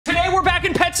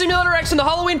Simulator X in the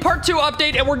Halloween Part 2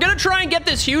 update, and we're gonna try and get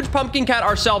this huge pumpkin cat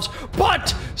ourselves,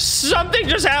 but something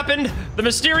just happened. The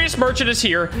mysterious merchant is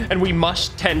here, and we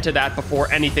must tend to that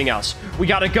before anything else. We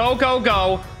gotta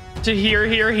go to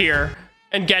here,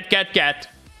 and get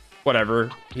whatever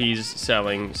he's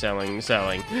selling.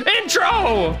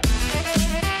 Intro!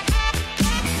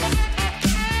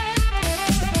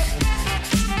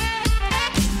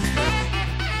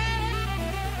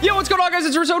 Yo, what's going on, guys?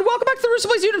 It's Russo, and welcome back to the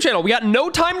RussoPlays YouTube channel. We got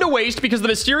no time to waste because the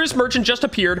mysterious merchant just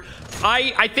appeared.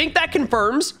 I think that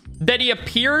confirms that he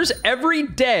appears every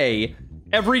day,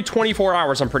 every 24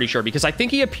 hours, I'm pretty sure, because I think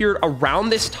he appeared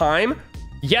around this time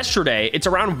yesterday. It's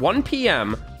around 1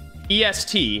 p.m.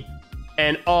 EST,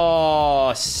 and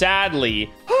oh,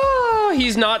 sadly,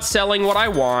 he's not selling what I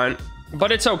want,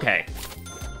 but it's okay.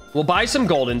 We'll buy some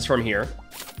goldens from here.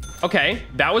 Okay,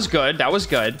 that was good. That was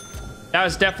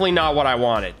definitely not what I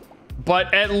wanted,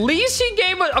 but at least he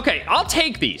gave us, okay, I'll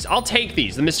take these.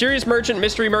 The mysterious merchant,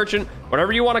 mystery merchant,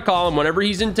 whatever you want to call him, whenever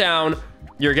he's in town,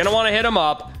 you're going to want to hit him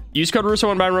up. Use code Russo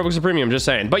and buy Roblox a premium, just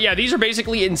saying. But yeah, these are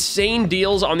basically insane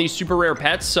deals on these super rare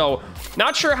pets. So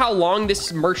not sure how long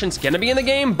this merchant's going to be in the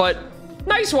game, but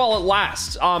nice while it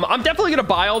lasts. I'm definitely going to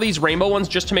buy all these rainbow ones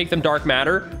just to make them dark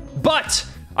matter, but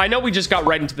I know we just got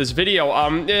right into this video.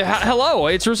 Hello,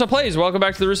 it's RussoPlays. Welcome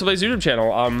back to the RussoPlays YouTube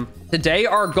channel. Today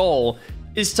our goal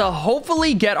is to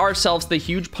hopefully get ourselves the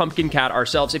huge pumpkin cat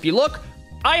ourselves. If you look,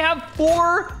 I have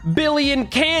 4 billion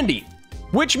candy,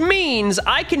 which means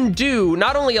I can do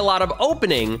not only a lot of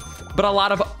opening, but a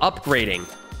lot of upgrading.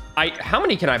 How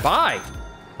many can I buy?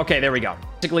 Okay, there we go.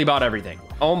 Basically bought everything.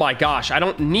 Oh my gosh, I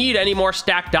don't need any more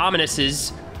stacked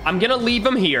Dominuses. I'm gonna leave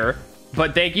them here,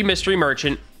 but thank you, mystery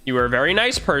merchant. You were a very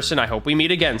nice person. I hope we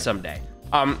meet again someday.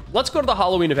 Let's go to the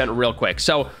Halloween event real quick.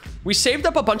 So we saved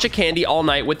up a bunch of candy all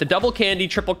night with the double candy,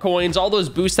 triple coins, all those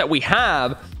boosts that we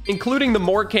have, including the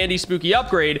more candy spooky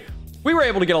upgrade. We were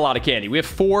able to get a lot of candy. We have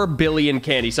 4 billion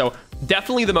candy. So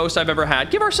definitely the most I've ever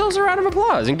had. Give ourselves a round of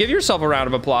applause, and give yourself a round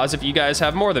of applause if you guys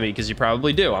have more than me, because you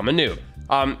probably do. I'm a noob.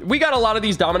 We got a lot of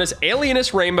these Dominus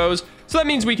Alienus rainbows. So that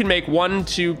means we can make 1,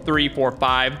 2, 3, 4,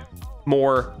 5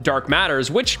 more dark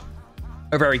matters, which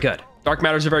are very good. Dark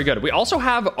matters are very good. We also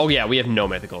have, oh yeah, we have no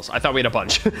mythicals. I thought we had a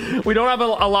bunch. We don't have a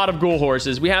lot of ghoul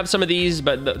horses. We have some of these,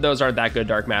 but those aren't that good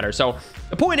dark matter. So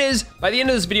the point is, by the end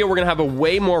of this video, we're gonna have a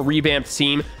way more revamped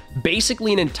team,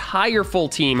 basically an entire full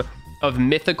team of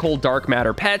mythical dark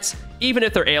matter pets. Even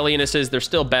if they're alienuses, they're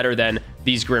still better than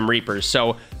these Grim Reapers.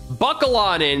 So buckle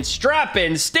on in, strap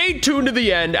in, stay tuned to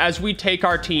the end as we take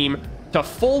our team to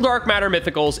full dark matter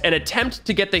mythicals and attempt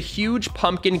to get the huge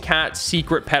pumpkin cat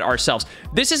secret pet ourselves.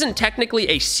 This isn't technically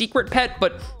a secret pet,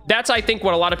 but that's, I think,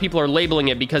 what a lot of people are labeling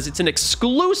it, because it's an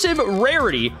exclusive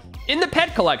rarity in the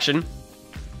pet collection,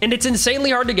 and it's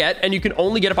insanely hard to get, and you can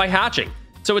only get it by hatching.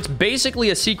 So it's basically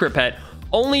a secret pet.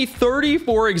 Only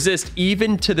 34 exist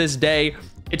even to this day.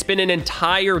 It's been an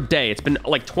entire day. It's been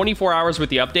like 24 hours with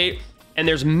the update, and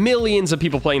there's millions of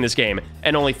people playing this game,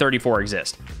 and only 34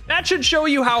 exist. That should show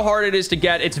you how hard it is to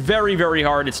get. It's very, very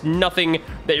hard. It's nothing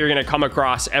that you're gonna come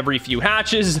across every few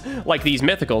hatches, like these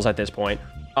mythicals at this point.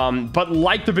 But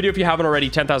like the video if you haven't already,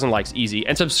 10,000 likes, easy.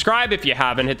 And subscribe if you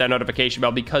haven't, hit that notification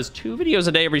bell, because 2 videos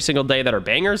a day every single day that are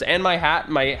bangers, and my hat,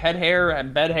 my head hair,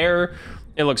 and bed hair,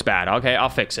 it looks bad. Okay, I'll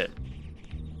fix it.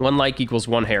 1 like equals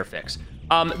 1 hair fix.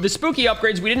 The spooky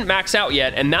upgrades, we didn't max out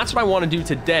yet, and that's what I wanna do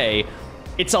today.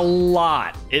 It's a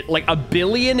lot. Like 1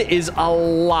 billion is a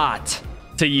lot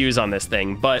to use on this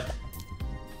thing, but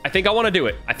I think I want to do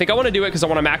it. I think I want to do it because I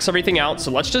want to max everything out. So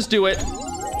let's just do it.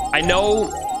 I know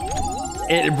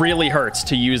it really hurts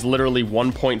to use literally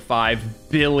 1.5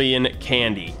 billion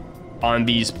candy on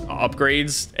these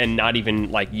upgrades and not even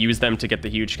like use them to get the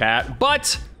huge cat,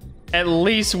 but at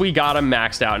least we got them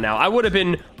maxed out now. I would have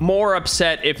been more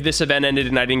upset if this event ended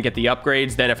and I didn't get the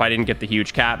upgrades than if I didn't get the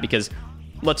huge cat, because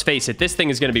let's face it, this thing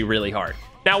is going to be really hard.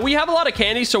 Now, we have a lot of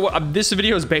candy, so this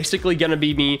video is basically going to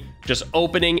be me just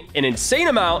opening an insane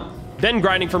amount, then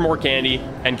grinding for more candy,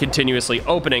 and continuously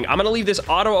opening. I'm going to leave this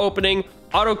auto-opening,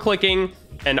 auto-clicking,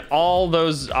 and all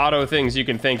those auto things you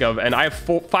can think of. And I have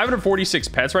 546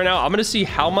 pets right now. I'm going to see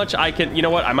how much I can... You know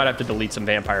what? I might have to delete some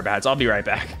vampire bats. I'll be right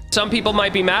back. Some people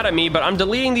might be mad at me, but I'm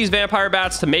deleting these vampire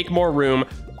bats to make more room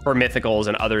for mythicals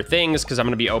and other things, because I'm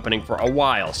going to be opening for a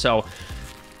while. So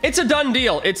it's a done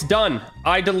deal. It's done.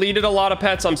 I deleted a lot of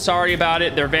pets. I'm sorry about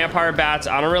it. They're vampire bats.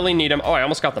 I don't really need them. Oh, I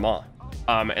almost got them all.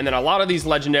 And then a lot of these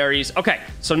legendaries. Okay,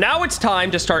 so now it's time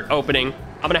to start opening.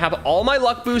 I'm going to have all my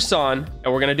luck boosts on,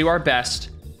 and we're going to do our best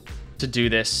to do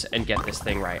this and get this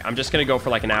thing right. I'm just going to go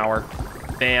for like an hour.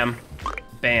 Bam.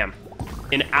 Bam.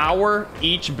 An hour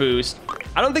each boost.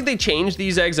 I don't think they changed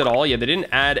these eggs at all. Yeah, they didn't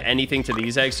add anything to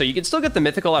these eggs. So you can still get the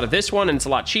mythical out of this one, and it's a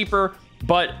lot cheaper.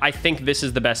 But I think this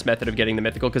is the best method of getting the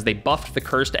mythical because they buffed the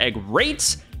cursed egg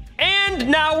rates. And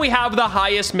now we have the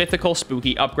highest mythical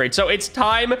spooky upgrade. So it's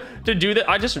time to do that.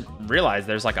 I just realized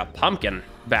there's like a pumpkin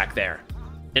back there.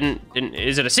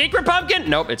 Is it a secret pumpkin?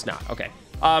 Nope, it's not. Okay.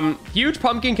 Huge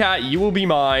pumpkin cat, you will be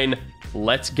mine.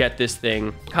 Let's get this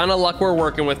thing. Kind of luck we're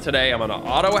working with today. I'm gonna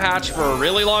auto hatch for a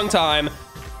really long time,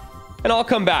 and I'll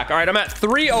come back. All right, I'm at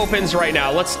 3 opens right now.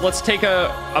 Let's take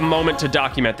a moment to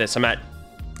document this. I'm at.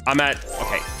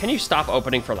 Okay, can you stop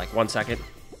opening for like 1 second?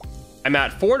 I'm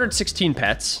at 416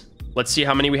 pets. Let's see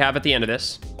how many we have at the end of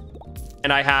this.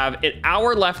 And I have an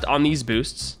hour left on these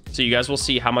boosts. So you guys will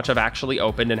see how much I've actually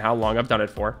opened and how long I've done it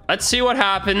for. Let's see what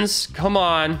happens. Come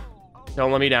on.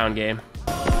 Don't let me down, game.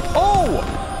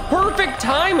 Oh, perfect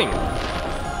timing.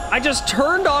 I just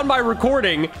turned on my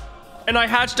recording and I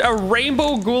hatched a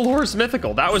rainbow ghoul horse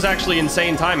mythical. That was actually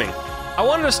insane timing. I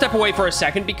wanted to step away for a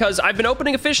second because I've been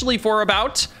opening officially for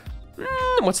about,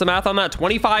 what's the math on that?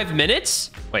 25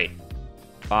 minutes? Wait,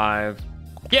 5.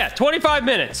 Yeah, 25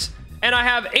 minutes. And I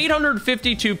have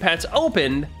 852 pets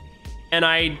opened. And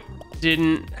I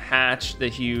didn't hatch the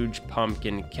huge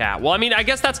pumpkin cat. Well, I mean, I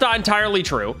guess that's not entirely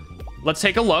true. Let's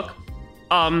take a look.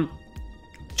 2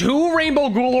 rainbow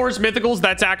ghoul horse mythicals.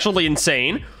 That's actually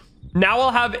insane. Now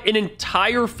I'll have an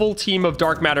entire full team of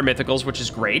dark matter mythicals, which is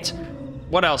great.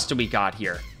 What else do we got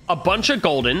here? A bunch of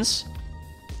goldens.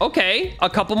 Okay, a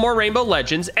couple more rainbow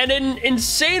legends and an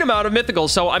insane amount of mythicals.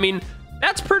 So, I mean,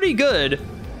 that's pretty good.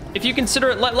 If you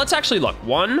consider it, let's actually look.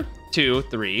 1, 2,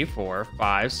 3, 4,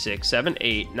 5, 6, 7,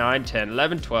 8, 9, 10,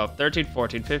 11, 12, 13,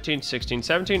 14, 15, 16,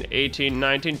 17, 18,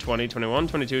 19, 20, 21,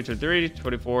 22, 23,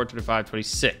 24, 25,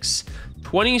 26.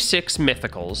 26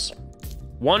 mythicals.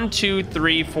 1, 2,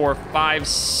 3, 4, 5,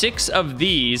 6 of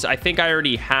these. I think I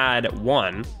already had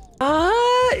 1.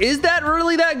 Is that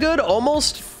really that good?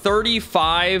 Almost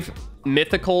 35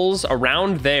 mythicals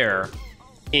around there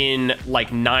in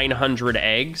like 900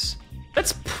 eggs.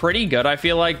 That's pretty good, I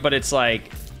feel like, but it's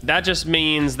like, that just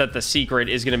means that the secret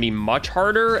is going to be much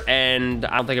harder, and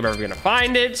I don't think I'm ever going to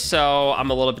find it, so I'm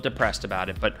a little bit depressed about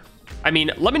it. But, I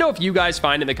mean, let me know if you guys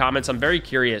find in the comments. I'm very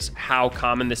curious how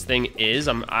common this thing is.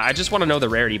 I just want to know the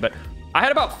rarity, but I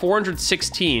had about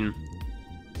 416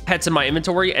 pets in my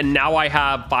inventory, and now I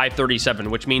have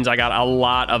 537, which means I got a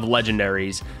lot of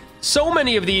legendaries. So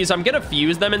many of these, I'm going to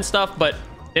fuse them and stuff, but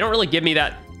they don't really give me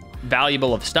that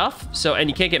valuable of stuff. So, and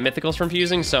you can't get mythicals from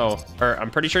fusing, so, or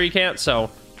I'm pretty sure you can't, so...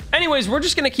 Anyways, we're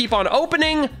just going to keep on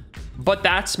opening, but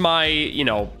that's my,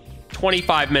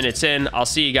 25 minutes in. I'll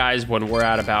see you guys when we're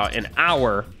at about an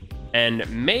hour, and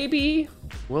maybe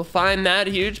we'll find that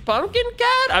huge pumpkin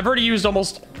cat. I've already used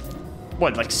almost,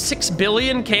 what, like 6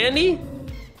 billion candy?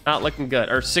 Not looking good.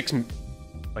 Or 600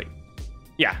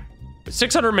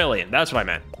 million. That's what I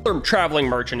meant. The traveling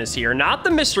merchant is here, not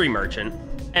the mystery merchant.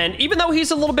 And even though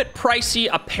he's a little bit pricey,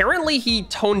 apparently he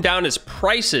toned down his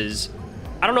prices.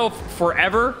 I don't know if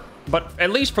forever, but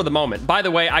at least for the moment. By the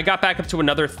way, I got back up to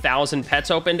another 1,000 pets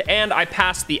opened, and I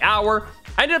passed the hour.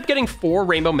 I ended up getting 4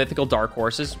 rainbow mythical dark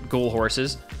horses, ghoul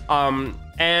horses.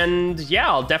 And yeah,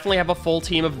 I'll definitely have a full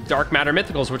team of dark matter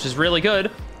mythicals, which is really good.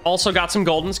 Also got some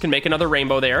goldens, can make another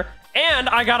rainbow there. And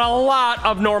I got a lot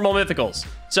of normal mythicals.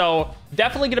 So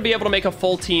definitely gonna be able to make a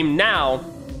full team now.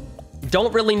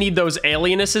 Don't really need those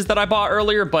alienesses that I bought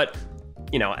earlier, but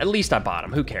at least I bought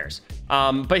them. Who cares?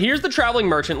 But here's the traveling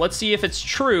merchant. Let's see if it's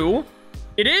true.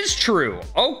 It is true.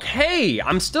 Okay,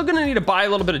 I'm still gonna need to buy a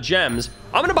little bit of gems.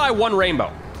 I'm gonna buy 1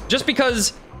 rainbow just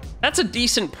because that's a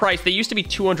decent price. They used to be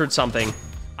 200 something.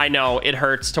 I know it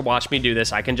hurts to watch me do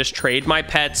this. I can just trade my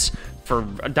pets for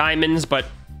diamonds, but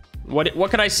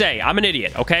what can I say? I'm an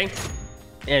idiot, okay?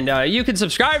 And you can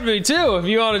subscribe to me too if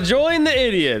you want to join the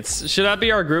idiots. Should that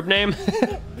be our group name?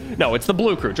 No, it's the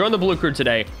Blue Crew. Join the Blue Crew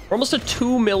today. We're almost at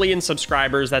 2 million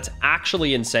subscribers. That's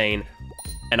actually insane.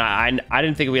 And I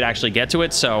didn't think we'd actually get to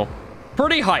it, so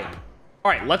pretty hype.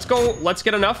 All right, let's go. Let's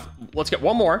get enough. Let's get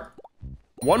 1 more.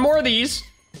 1 more of these.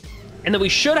 And then we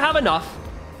should have enough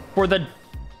for the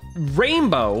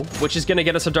rainbow, which is going to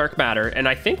get us a dark matter. And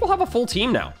I think we'll have a full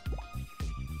team now.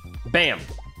 Bam.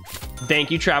 Thank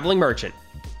you, traveling merchant.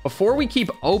 Before we keep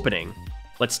opening,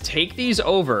 let's take these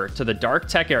over to the dark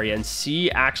tech area and see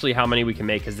actually how many we can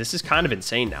make, because this is kind of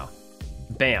insane now.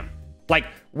 Bam. Like,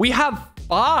 we have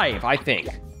 5, I think.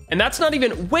 And that's not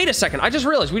even... Wait a second. I just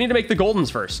realized we need to make the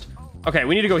goldens first. Okay,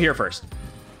 we need to go here first.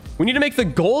 We need to make the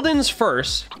goldens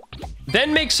first,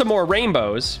 then make some more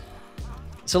rainbows.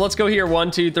 So let's go here.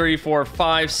 1, 2, 3, 4,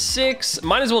 5, 6.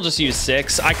 Might as well just use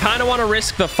 6. I kind of want to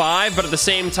risk the 5, but at the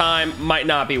same time, might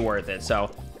not be worth it.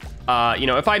 So You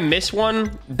know, if I miss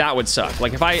one, that would suck.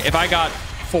 Like if I got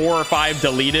 4 or 5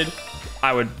 deleted,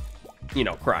 I would, you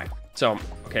know, cry. So,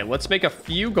 okay, let's make a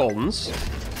few goldens.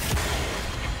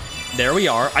 There we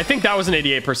are. I think that was an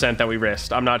 88% that we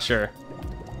risked. I'm not sure.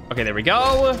 Okay, there we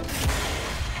go.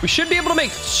 We should be able to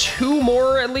make 2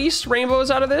 more at least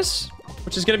rainbows out of this,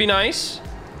 which is going to be nice.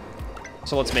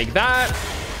 So let's make that.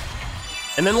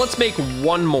 And then let's make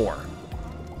 1 more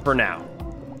for now.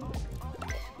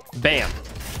 Bam.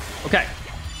 Okay.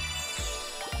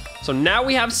 So now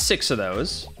we have 6 of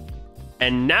those.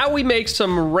 And now we make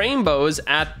some rainbows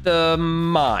at the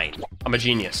mine. I'm a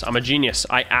genius. I'm a genius.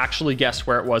 I actually guessed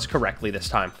where it was correctly this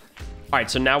time. All right,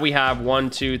 so now we have 1,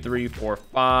 2, 3, 4,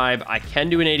 5. I can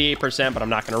do an 88%, but I'm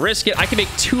not going to risk it. I can make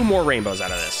 2 more rainbows out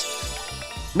of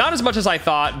this. Not as much as I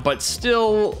thought, but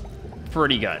still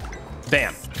pretty good.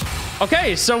 Bam.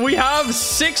 Okay, so we have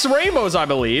 6 rainbows, I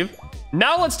believe.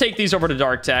 Now let's take these over to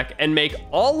Dark Tech and make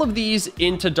all of these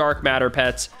into dark matter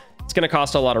pets. It's going to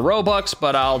cost a lot of Robux,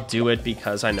 but I'll do it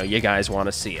because I know you guys want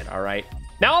to see it, all right?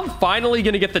 Now I'm finally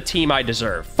going to get the team I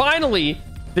deserve. Finally,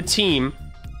 the team.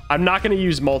 I'm not going to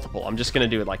use multiple. I'm just going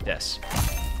to do it like this.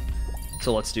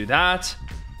 So let's do that.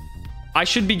 I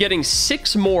should be getting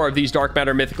 6 more of these dark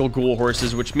matter mythical ghoul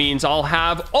horses, which means I'll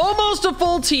have almost a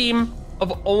full team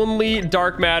of only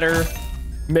dark matter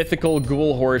mythical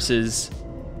ghoul horses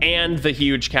and the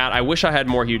huge cat. I wish I had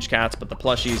more huge cats, but the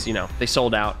plushies, you know, they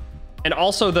sold out. And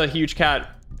also the huge cat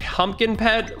pumpkin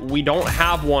pet, we don't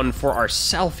have one for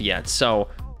ourselves yet, so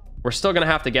we're still gonna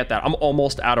have to get that. I'm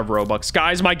almost out of Robux.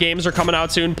 Guys, my games are coming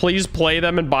out soon. Please play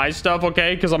them and buy stuff,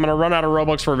 okay? Because I'm gonna run out of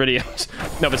Robux for videos.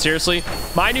 No, but seriously,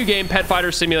 my new game, Pet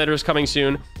Fighter Simulator, is coming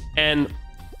soon. And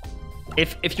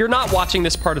if you're not watching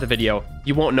this part of the video,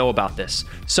 you won't know about this.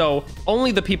 So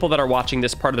only the people that are watching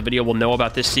this part of the video will know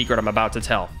about this secret I'm about to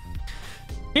tell.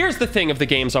 Here's the thing of the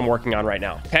games I'm working on right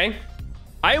now, okay?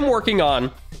 I am working on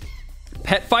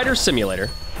Pet Fighter Simulator,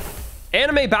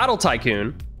 Anime Battle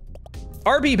Tycoon,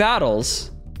 RB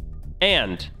Battles,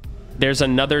 and there's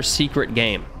another secret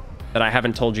game that I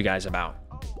haven't told you guys about.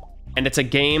 And it's a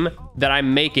game that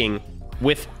I'm making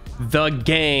with the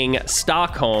gang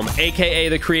Stockholm, aka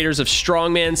the creators of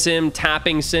Strongman Sim,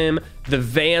 Tapping Sim, the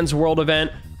Vans World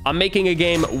event. I'm making a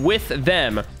game with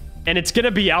them, and it's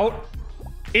gonna be out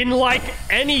in like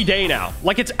any day now.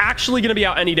 Like it's actually gonna be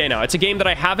out any day now. It's a game that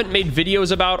I haven't made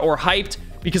videos about or hyped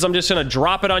because I'm just gonna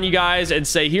drop it on you guys and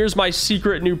say, here's my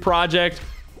secret new project,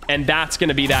 and that's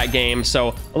gonna be that game.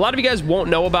 So a lot of you guys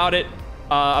won't know about it,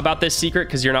 about this secret,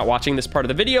 because you're not watching this part of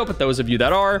the video, but those of you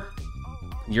that are,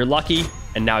 you're lucky,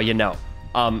 and now you know.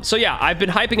 So yeah, I've been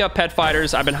hyping up Pet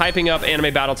Fighters. I've been hyping up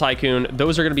Anime Battle Tycoon.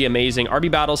 Those are gonna be amazing.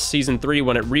 RB Battles Season 3,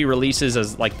 when it re-releases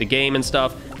as like the game and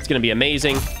stuff, it's gonna be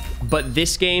amazing. But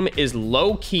this game is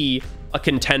low-key a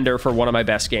contender for one of my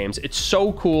best games. It's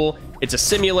so cool. It's a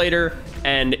simulator,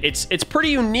 and it's pretty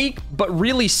unique, but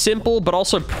really simple, but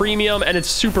also premium, and it's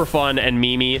super fun and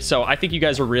memey. So I think you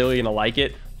guys are really gonna like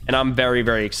it, and I'm very,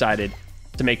 very excited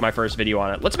to make my first video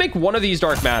on it. Let's make one of these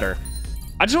dark matter.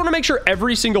 I just want to make sure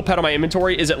every single pet on my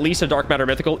inventory is at least a dark matter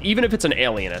mythical, even if it's an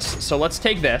alienist. So let's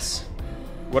take this.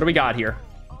 What do we got here?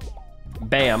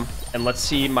 Bam. And let's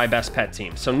see my best pet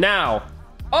team. So now,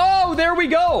 oh, there we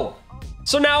go.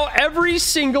 So now every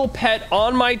single pet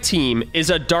on my team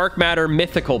is a dark matter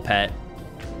mythical pet.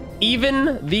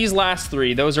 Even these last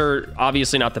 3, those are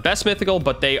obviously not the best mythical,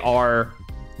 but they are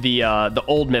the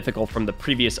old mythical from the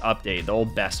previous update, the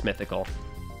old best mythical.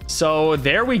 So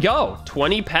there we go.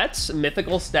 20 pets,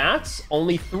 mythical stats.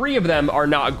 Only 3 of them are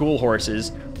not ghoul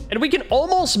horses. And we can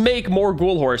almost make more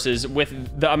ghoul horses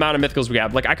with the amount of mythicals we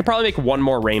have. Like I could probably make 1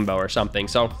 more rainbow or something.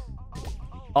 So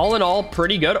all in all,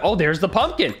 pretty good. Oh, there's the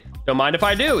pumpkin. Don't mind if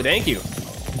I do. Thank you.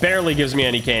 Barely gives me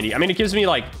any candy. I mean, it gives me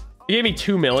like, it gave me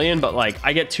 2 million, but like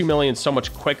I get 2 million so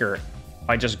much quicker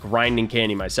by just grinding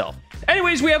candy myself.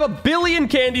 Anyways, we have 1 billion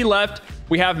candy left.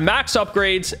 We have max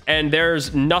upgrades, and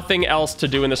there's nothing else to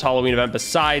do in this Halloween event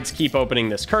besides keep opening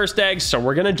this cursed egg. So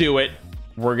we're going to do it.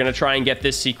 We're going to try and get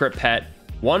this secret pet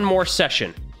 1 more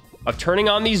session of turning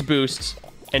on these boosts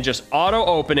and just auto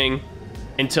opening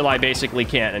until I basically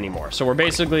can't anymore. So we're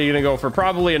basically going to go for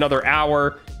probably another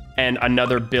hour and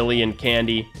another 1 billion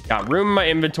candy. Got room in my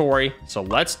inventory, so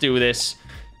let's do this.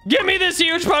 Give me this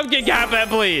huge pumpkin cat pet,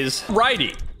 please.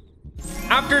 Righty.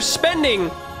 After spending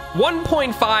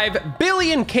 1.5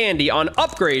 billion candy on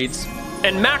upgrades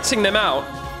and maxing them out,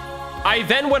 I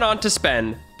then went on to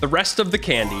spend the rest of the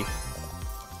candy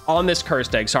on this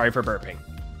cursed egg. Sorry for burping.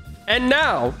 And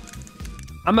now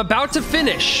I'm about to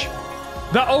finish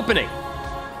the opening.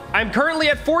 I'm currently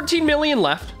at 14 million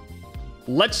left.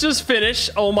 Let's just finish.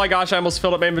 Oh my gosh, I almost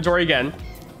filled up my inventory again.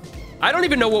 I don't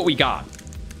even know what we got.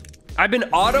 I've been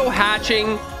auto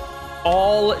hatching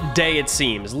all day, it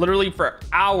seems, literally for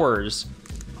hours.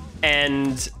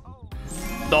 And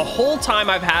the whole time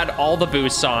I've had all the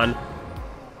boosts on,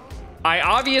 I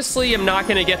obviously am not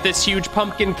going to get this huge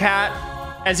pumpkin cat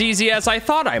as easy as I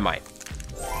thought I might.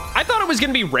 I thought it was going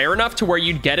to be rare enough to where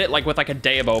you'd get it like with like a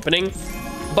day of opening,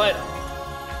 but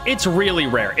it's really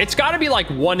rare. It's got to be like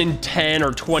 1 in 10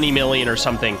 or 20 million or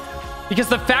something, because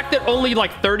the fact that only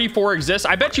like 34 exists,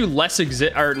 I bet you less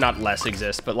exist, or not less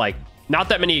exist, but like not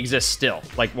that many exist still.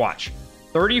 Like watch,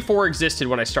 34 existed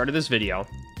when I started this video.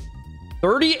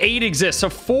 38 exist, so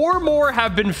 4 more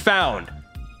have been found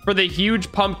for the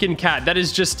huge pumpkin cat. That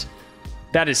is just,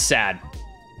 that is sad.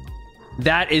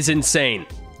 That is insane.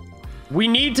 We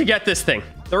need to get this thing.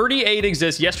 38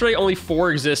 exists. Yesterday only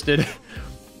 4 existed.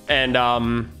 And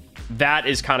that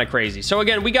is kind of crazy. So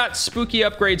again, we got spooky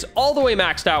upgrades all the way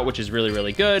maxed out, which is really,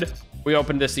 really good. We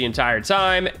opened this the entire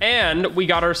time, and we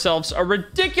got ourselves a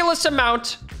ridiculous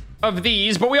amount of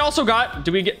these, but we also got,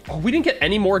 we didn't get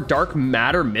any more dark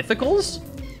matter mythicals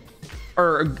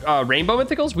or rainbow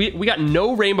mythicals. We got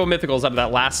no rainbow mythicals out of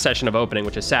that last session of opening,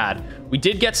 which is sad. We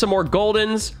did get some more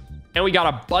goldens, and we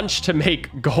got a bunch to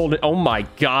make golden. Oh my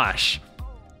gosh.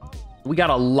 We got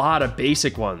a lot of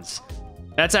basic ones.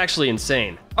 That's actually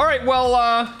insane. All right, well,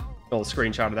 little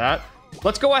screenshot of that.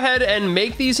 Let's go ahead and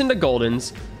make these into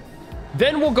goldens.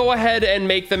 Then we'll go ahead and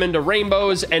make them into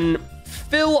rainbows and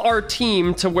fill our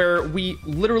team to where we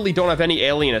literally don't have any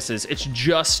alienuses. It's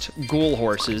just ghoul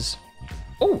horses.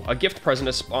 Oh, a gift present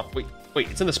to spawn. Wait,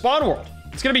 it's in the spawn world.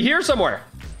 It's gonna be here somewhere.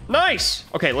 Nice.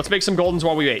 Okay, let's make some goldens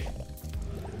while we wait.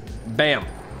 Bam.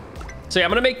 So yeah,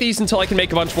 I'm gonna make these until I can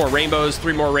make a bunch more rainbows,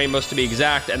 3 more rainbows to be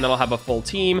exact, and then I'll have a full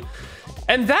team.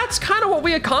 And that's kind of what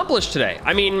we accomplished today.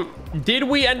 I mean, did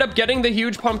we end up getting the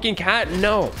huge pumpkin cat?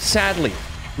 No, sadly.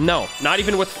 No, not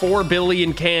even with 4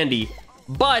 billion candy,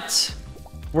 but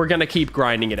we're gonna keep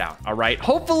grinding it out, all right?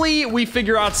 Hopefully we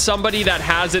figure out somebody that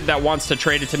has it that wants to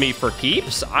trade it to me for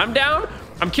keeps. I'm down.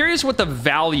 I'm curious what the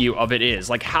value of it is.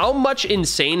 Like, how much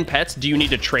insane pets do you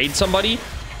need to trade somebody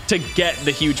to get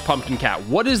the huge pumpkin cat?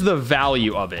 What is the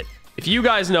value of it? If you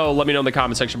guys know, let me know in the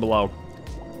comment section below.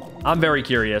 I'm very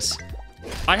curious.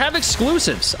 I have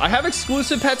exclusives. I have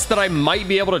exclusive pets that I might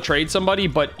be able to trade somebody,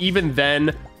 but even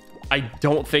then, I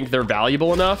don't think they're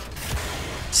valuable enough.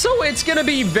 So it's gonna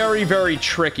be very, very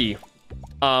tricky.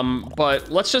 But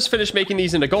let's just finish making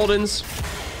these into goldens,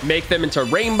 make them into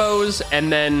rainbows,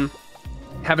 and then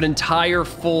have an entire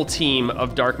full team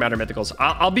of dark matter mythicals.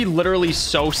 I'll be literally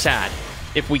so sad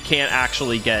if we can't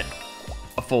actually get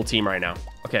a full team right now.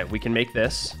 Okay, we can make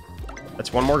this.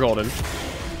 That's 1 more golden.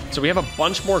 So we have a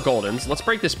bunch more goldens. Let's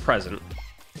break this present.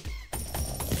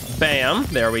 Bam.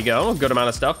 There we go. Good amount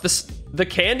of stuff. The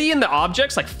candy and the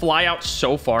objects like fly out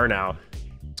so far now.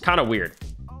 It's kind of weird.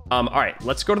 All right,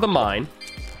 let's go to the mine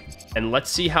and let's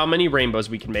see how many rainbows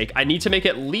we can make. I need to make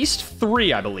at least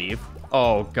 3, I believe.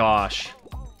 Oh gosh.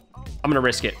 I'm gonna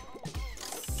risk it.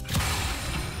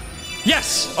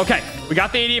 Yes. Okay. We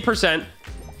got the 88%.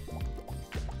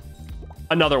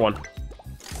 Another one.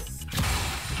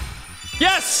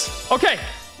 Yes. Okay.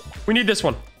 We need this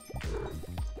one.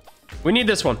 We need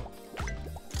this one.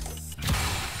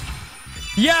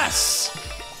 Yes.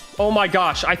 Oh my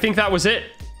gosh. I think that was it.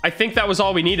 I think that was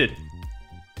all we needed.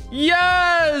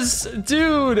 Yes,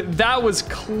 dude. That was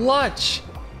clutch.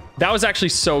 That was actually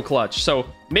so clutch. So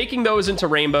making those into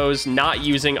rainbows, not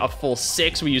using a full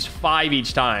 6, we used 5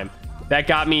 each time. That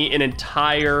got me an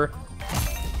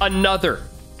another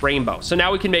rainbow. So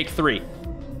now we can make 3.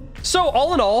 So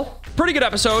all in all, pretty good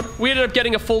episode. We ended up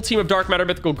getting a full team of dark matter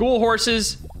mythical ghoul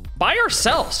horses by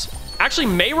ourselves. Actually,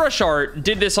 Mayrushart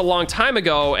did this a long time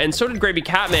ago, and so did Gravy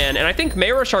Catman. And I think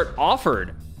Mayrushart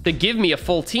offered to give me a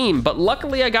full team, but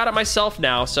luckily I got it myself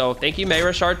now. So thank you,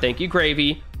 Mayrushart. Thank you,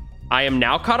 Gravy. I am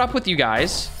now caught up with you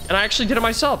guys, and I actually did it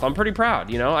myself. I'm pretty proud,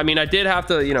 you know? I mean, I did have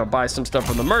to, you know, buy some stuff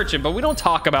from the merchant, but we don't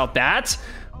talk about that.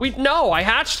 No, I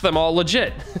hatched them all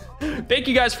legit. Thank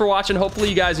you guys for watching. Hopefully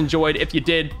you guys enjoyed. If you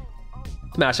did,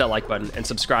 smash that like button and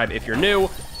subscribe if you're new.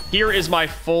 Here is my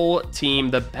full team,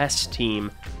 the best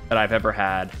team that I've ever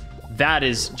had. That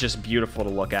is just beautiful to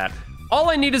look at. All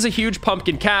I need is a huge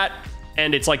pumpkin cat,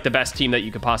 and it's like the best team that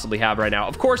you could possibly have right now.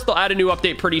 Of course, they'll add a new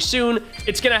update pretty soon.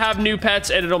 It's gonna have new pets,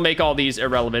 and it'll make all these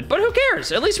irrelevant, but who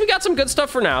cares? At least we got some good stuff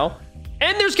for now.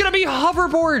 And there's gonna be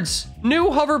hoverboards, new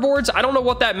hoverboards. I don't know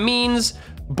what that means,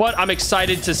 but I'm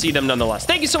excited to see them nonetheless.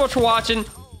 Thank you so much for watching.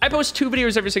 I post 2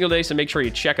 videos every single day, so make sure you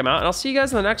check them out, and I'll see you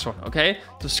guys in the next one, okay?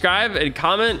 Subscribe and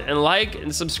comment and like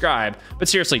and subscribe. But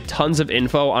seriously, tons of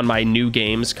info on my new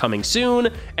games coming soon,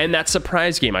 and that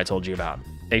surprise game I told you about.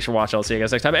 Thanks for watching. I'll see you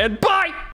guys next time, and bye!